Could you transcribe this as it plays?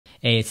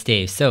Hey, it's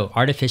Dave. So,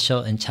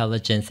 artificial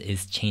intelligence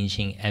is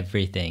changing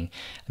everything.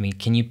 I mean,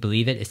 can you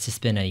believe it? It's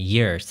just been a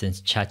year since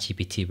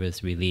ChatGPT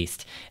was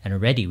released, and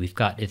already we've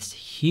got this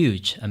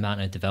huge amount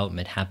of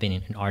development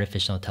happening in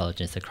artificial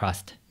intelligence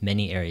across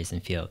many areas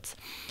and fields.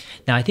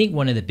 Now, I think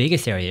one of the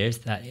biggest areas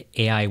that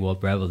AI will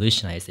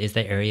revolutionize is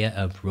the area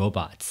of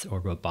robots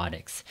or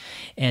robotics.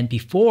 And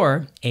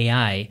before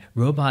AI,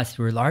 robots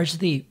were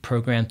largely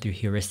programmed through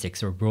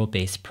heuristics or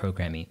rule-based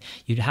programming.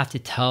 You'd have to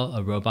tell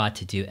a robot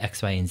to do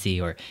X, Y, and Z,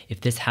 or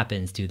if this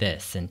happens, do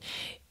this. And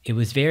it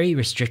was very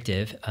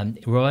restrictive.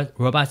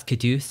 Robots could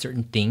do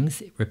certain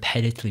things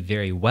repetitively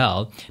very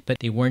well, but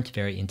they weren't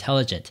very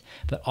intelligent.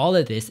 But all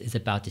of this is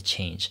about to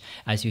change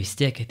as we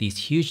stick these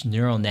huge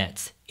neural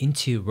nets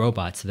into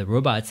robots so the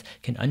robots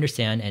can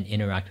understand and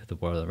interact with the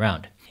world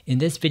around. In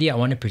this video, I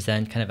want to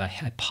present kind of a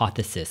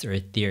hypothesis or a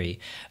theory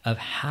of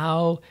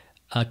how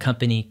a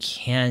company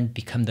can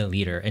become the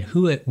leader and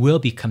who will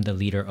become the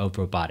leader of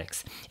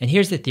robotics. And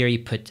here's the theory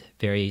put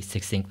very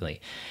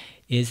succinctly.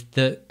 Is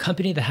the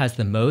company that has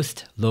the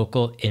most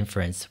local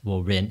inference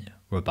will win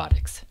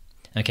robotics.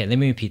 Okay, let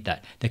me repeat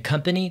that. The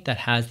company that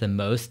has the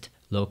most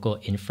local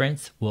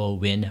inference will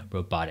win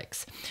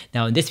robotics.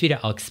 Now in this video,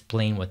 I'll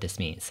explain what this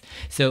means.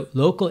 So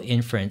local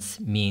inference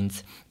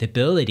means the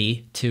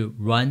ability to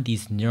run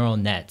these neural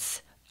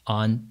nets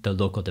on the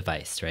local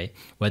device, right?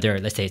 Whether,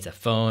 let's say it's a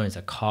phone, it's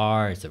a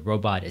car, it's a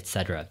robot,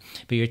 etc.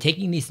 But you're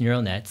taking these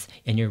neural nets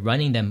and you're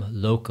running them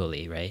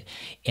locally, right?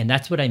 And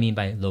that's what I mean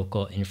by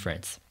local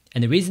inference.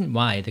 And the reason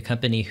why the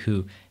company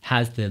who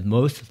has the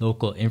most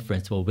local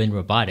inference will win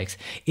robotics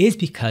is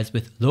because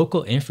with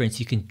local inference,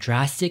 you can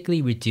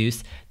drastically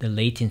reduce the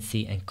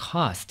latency and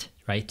cost,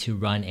 right, to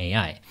run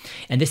AI.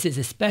 And this is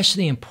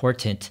especially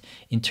important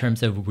in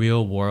terms of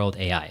real world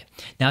AI.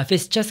 Now, if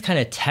it's just kind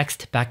of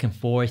text back and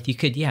forth, you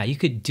could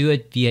do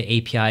it via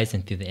APIs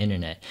and through the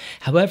internet.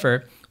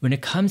 However, when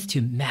it comes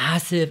to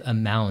massive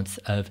amounts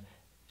of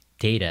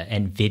data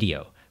and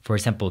video, for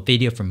example,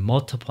 video from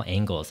multiple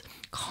angles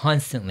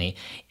constantly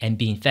and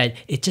being fed,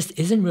 it just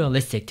isn't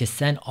realistic to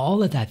send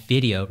all of that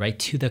video right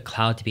to the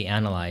cloud to be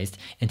analyzed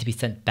and to be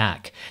sent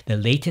back. The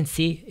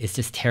latency is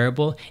just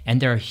terrible and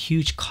there are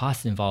huge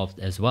costs involved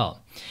as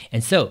well.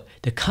 And so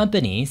the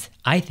companies,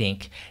 I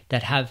think,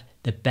 that have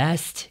the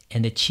best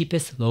and the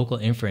cheapest local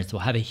inference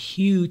will have a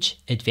huge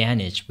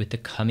advantage with the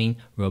coming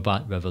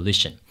robot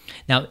revolution.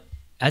 Now,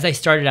 as I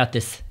started out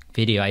this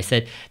video, I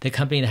said the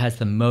company that has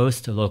the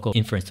most local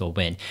inference will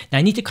win. Now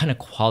I need to kind of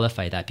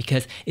qualify that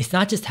because it's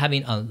not just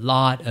having a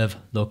lot of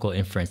local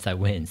inference that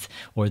wins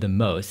or the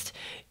most.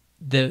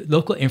 The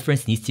local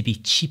inference needs to be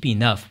cheap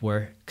enough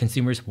where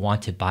consumers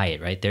want to buy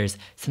it, right? There's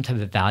some type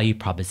of value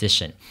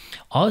proposition.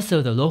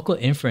 Also, the local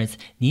inference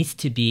needs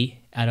to be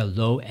at a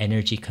low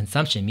energy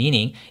consumption,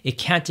 meaning it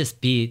can't just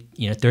be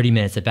 30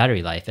 minutes of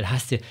battery life. It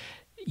has to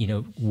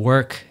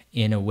work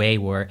in a way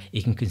where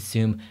it can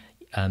consume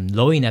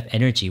low enough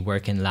energy where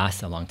it can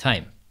last a long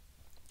time.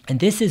 And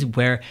this is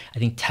where I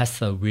think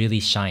Tesla really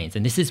shines.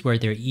 And this is where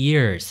their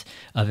years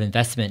of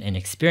investment and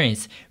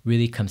experience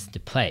really comes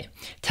into play.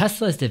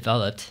 Tesla has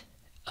developed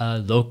a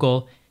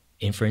local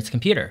inference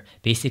computer,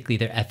 basically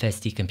their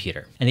FSD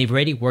computer. And they've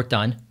already worked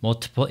on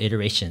multiple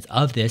iterations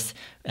of this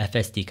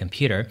FSD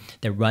computer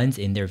that runs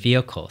in their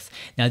vehicles.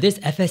 Now, this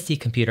FSD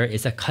computer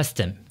is a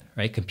custom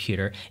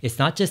computer. It's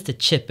not just a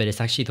chip, but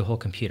it's actually the whole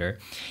computer.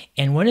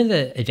 And one of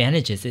the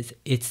advantages is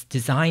it's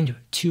designed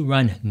to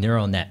run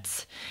neural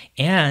nets.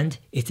 And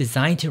it's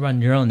designed to run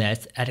neural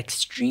nets at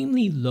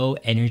extremely low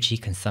energy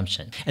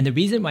consumption. And the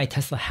reason why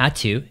Tesla had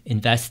to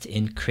invest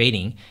in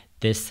creating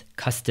this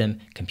custom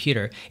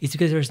computer is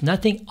because there's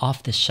nothing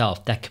off the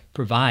shelf that could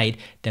provide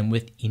them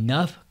with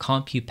enough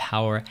compute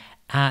power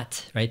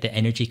at the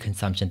energy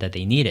consumption that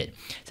they needed.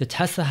 So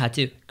Tesla had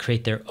to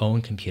create their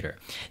own computer.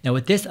 Now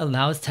what this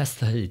allows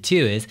Tesla to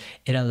do is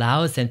it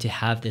allows them to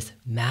have this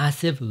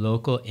massive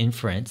local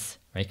inference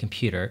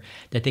computer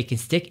that they can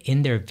stick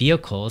in their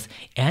vehicles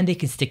and they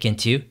can stick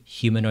into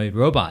humanoid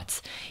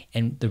robots.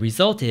 And the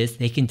result is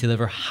they can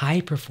deliver high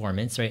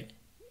performance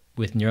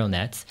with neural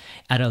nets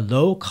at a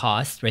low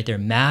cost. They're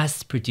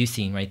mass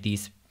producing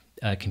these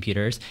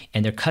computers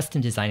and they're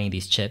custom designing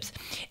these chips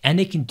and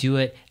they can do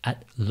it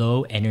at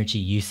low energy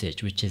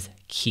usage, which is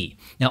key.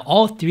 Now,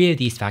 all three of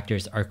these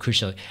factors are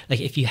crucial. Like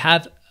if you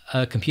have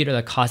a computer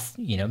that costs,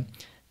 $10,000,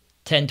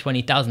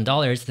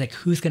 $20,000, it's like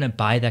who's going to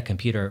buy that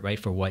computer,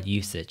 for what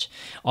usage?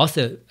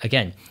 Also,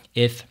 again,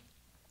 if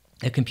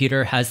a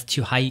computer has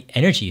too high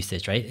energy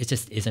usage, it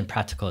just isn't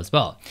practical as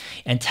well.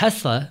 And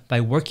Tesla, by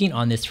working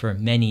on this for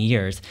many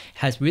years,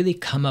 has really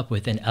come up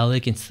with an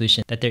elegant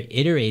solution that they're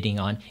iterating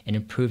on and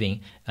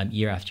improving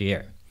year after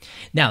year.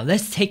 Now,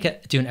 let's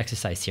do an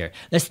exercise here.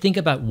 Let's think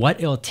about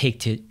what it'll take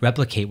to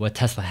replicate what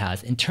Tesla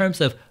has in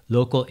terms of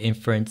local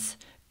inference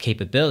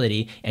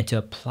capability and to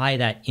apply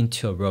that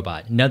into a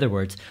robot. In other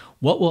words,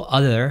 what will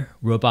other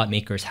robot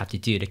makers have to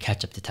do to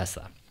catch up to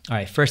Tesla? All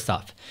right, first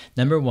off,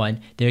 number one,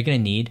 they're going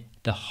to need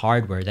the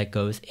hardware that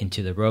goes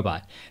into the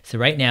robot. So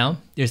right now,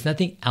 there's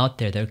nothing out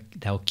there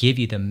that will give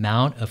you the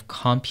amount of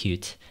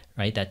compute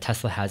right, that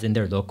Tesla has in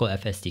their local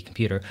FSD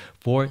computer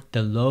for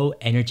the low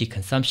energy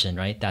consumption,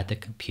 right, that the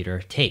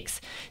computer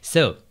takes.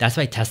 So that's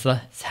why Tesla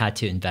has had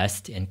to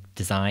invest and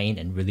design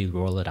and really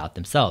roll it out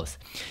themselves.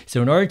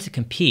 So in order to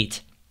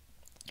compete,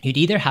 you'd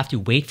either have to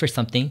wait for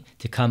something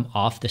to come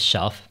off the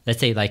shelf, let's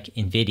say like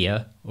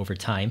NVIDIA over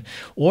time,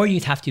 or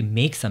you'd have to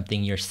make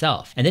something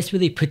yourself. And this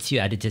really puts you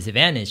at a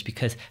disadvantage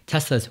because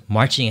Tesla's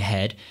marching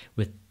ahead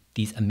with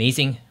these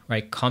amazing,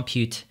 right,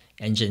 compute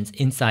engines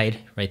inside,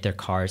 right, their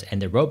cars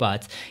and their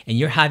robots, and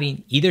you're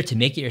having either to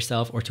make it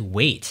yourself or to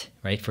wait,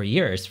 right, for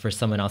years for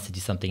someone else to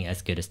do something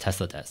as good as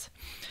Tesla does.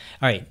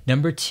 All right,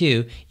 number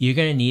 2, you're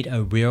going to need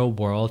a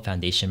real-world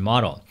foundation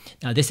model.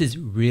 Now, this is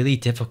really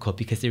difficult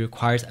because it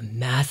requires a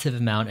massive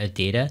amount of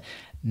data,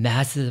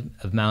 massive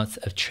amounts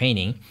of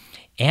training,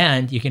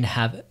 and you're going to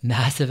have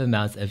massive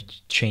amounts of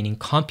training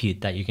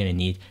compute that you're going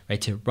to need,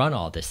 right, to run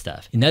all this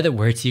stuff. In other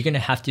words, you're going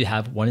to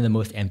have one of the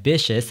most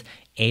ambitious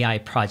AI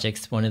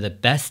projects, one of the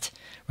best,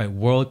 right,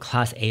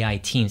 world-class AI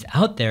teams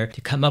out there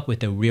to come up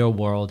with a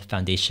real-world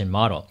foundation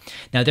model.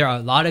 Now, there are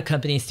a lot of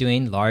companies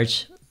doing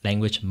large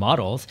language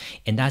models,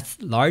 and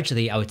that's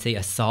largely, I would say,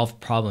 a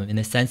solved problem in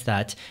the sense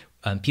that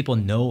people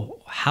know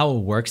how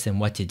it works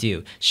and what to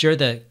do. Sure,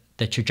 the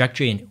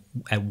trajectory and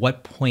at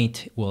what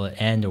point will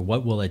it end or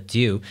what will it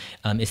do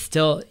is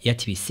still yet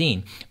to be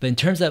seen. But in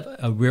terms of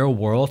a real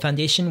world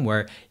foundation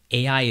where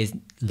AI is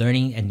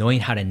learning and knowing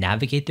how to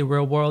navigate the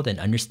real world and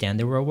understand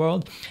the real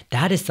world,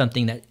 that is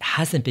something that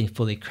hasn't been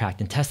fully cracked.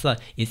 And Tesla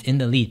is in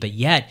the lead, but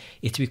yet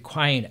it's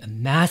requiring a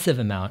massive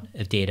amount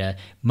of data,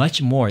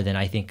 much more than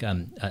I think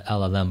a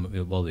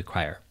LLM will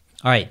require.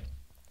 All right,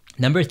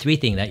 number 3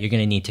 thing that you're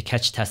going to need to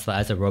catch Tesla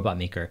as a robot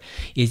maker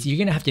is you're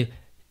going to have to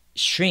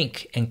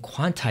shrink and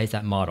quantize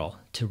that model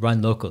to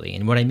run locally.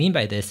 And what I mean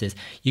by this is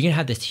you're going to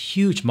have this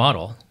huge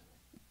model,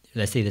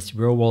 let's say this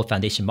real world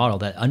foundation model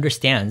that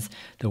understands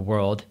the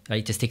world,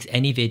 right? Just takes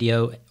any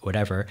video,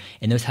 whatever,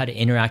 and knows how to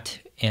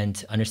interact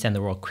and understand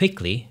the world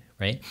quickly,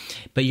 right?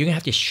 But you're gonna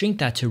have to shrink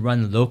that to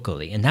run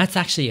locally. And that's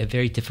actually a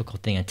very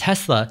difficult thing. And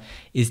Tesla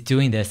is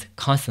doing this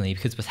constantly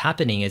because what's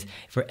happening is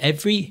for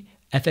every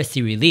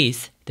FSD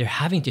release, they're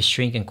having to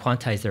shrink and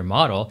quantize their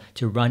model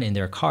to run in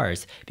their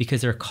cars because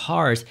their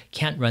cars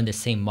can't run the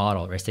same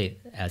model, let's say,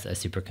 as a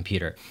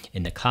supercomputer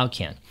in the cloud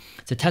can.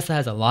 So Tesla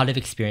has a lot of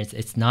experience.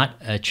 It's not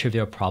a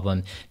trivial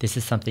problem. This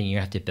is something you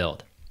have to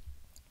build.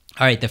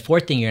 All right, the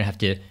 4th thing you're gonna have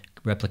to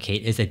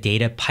replicate is a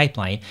data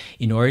pipeline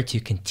in order to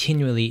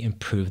continually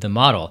improve the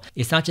model.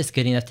 It's not just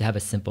good enough to have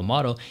a simple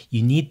model.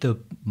 You need the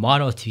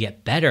model to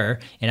get better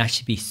and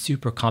actually be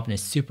super competent,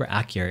 super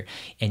accurate,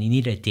 and you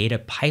need a data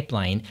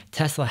pipeline.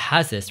 Tesla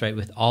has this, right,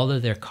 with all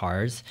of their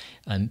cars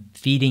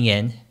feeding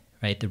in,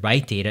 right, the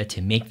right data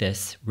to make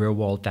this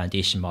real-world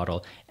foundation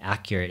model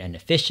accurate and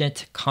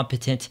efficient,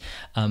 competent.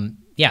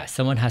 Yeah,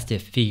 someone has to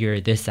figure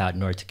this out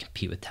in order to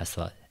compete with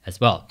Tesla as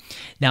well.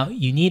 Now,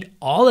 you need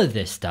all of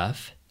this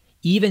stuff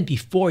even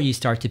before you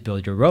start to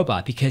build your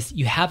robot because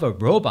you have a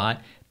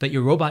robot, but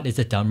your robot is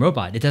a dumb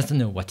robot. It doesn't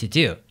know what to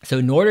do. So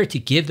in order to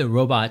give the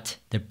robot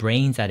the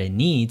brains that it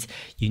needs,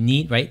 you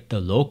need, right, the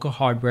local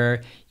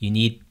hardware, you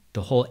need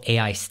the whole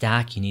AI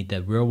stack, you need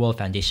the real world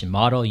foundation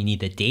model, you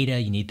need the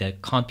data, you need the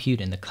compute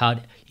and the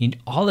cloud, you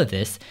need all of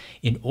this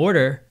in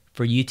order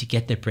for you to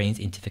get the brains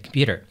into the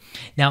computer.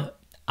 Now,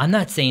 I'm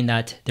not saying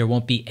that there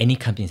won't be any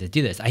companies that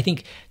do this. I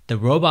think the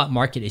robot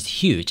market is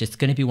huge. It's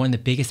going to be one of the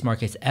biggest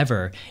markets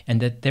ever,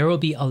 and that there will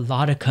be a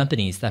lot of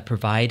companies that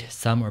provide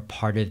some or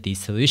part of these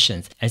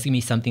solutions. And it's going to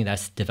be something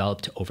that's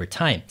developed over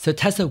time. So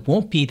Tesla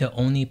won't be the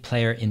only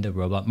player in the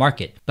robot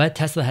market, but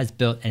Tesla has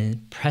built an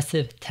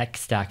impressive tech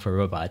stack for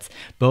robots,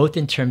 both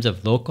in terms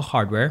of local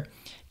hardware,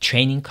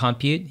 training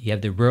compute, you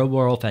have the real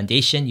world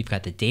foundation, you've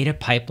got the data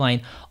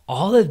pipeline.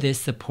 All of this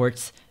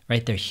supports,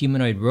 right, their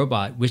humanoid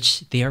robot,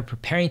 which they are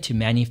preparing to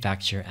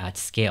manufacture at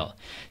scale.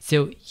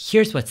 So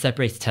here's what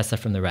separates Tesla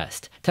from the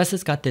rest.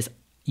 Tesla's got this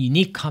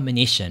unique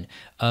combination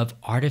of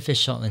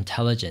artificial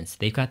intelligence.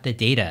 They've got the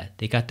data,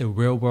 they got the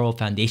real world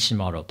foundation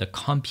model, the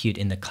compute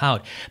in the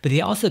cloud, but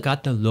they also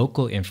got the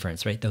local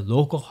inference, right? The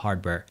local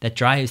hardware that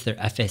drives their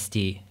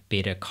FSD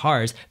beta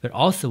cars, but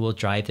also will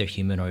drive their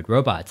humanoid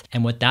robots.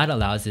 And what that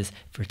allows is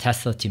for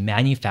Tesla to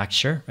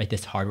manufacture, right,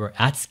 this hardware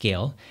at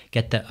scale,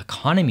 get the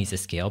economies of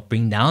scale,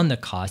 bring down the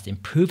cost,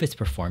 improve its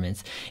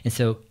performance. And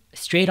so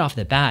straight off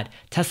the bat,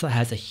 Tesla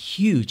has a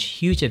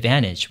huge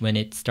advantage when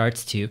it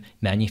starts to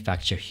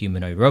manufacture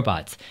humanoid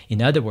robots. In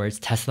other words,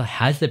 Tesla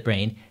has the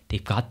brain,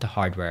 they've got the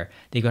hardware,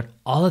 they've got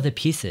all of the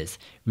pieces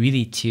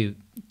really to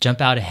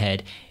jump out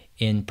ahead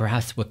in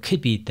perhaps what could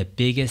be the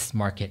biggest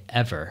market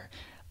ever,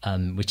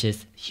 which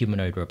is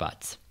humanoid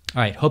robots.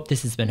 All right, hope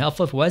this has been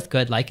helpful. If it was, go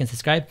ahead, like and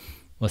subscribe.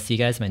 We'll see you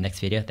guys in my next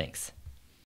video. Thanks.